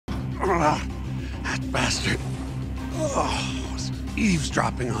That bastard. Oh, was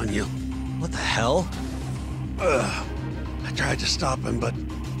eavesdropping on you. What the hell? I tried to stop him, but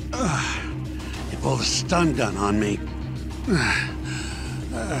he pulled a stun gun on me.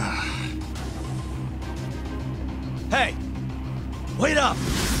 Hey! Wait up!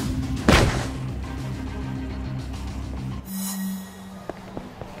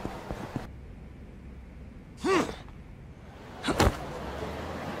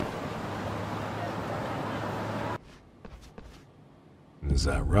 Is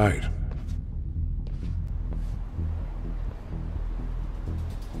that right?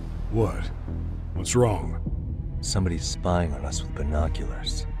 What? What's wrong? Somebody's spying on us with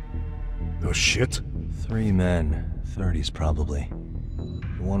binoculars. No shit? 3 men, 30s probably.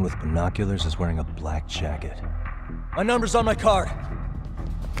 The one with binoculars is wearing a black jacket. My number's on my card!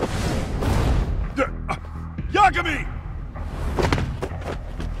 Yagami!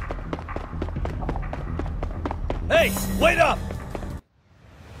 Hey, wait up!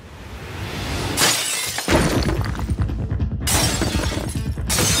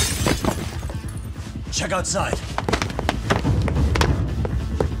 Check outside.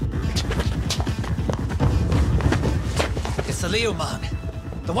 It's the Leo man.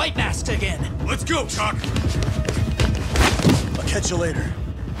 The white mask again. Let's go, Chuck! I'll catch you later.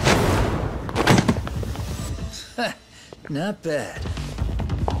 Not bad.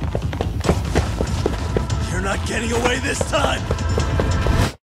 You're not getting away this time!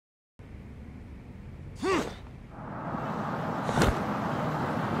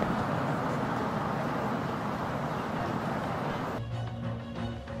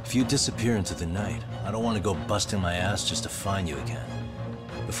 If you disappear into the night, I don't want to go busting my ass just to find you again.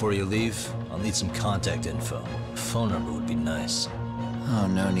 Before you leave, I'll need some contact info. A phone number would be nice. Oh,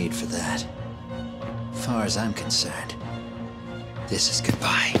 no need for that. Far as I'm concerned, this is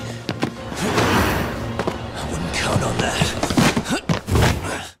goodbye. I wouldn't count on that.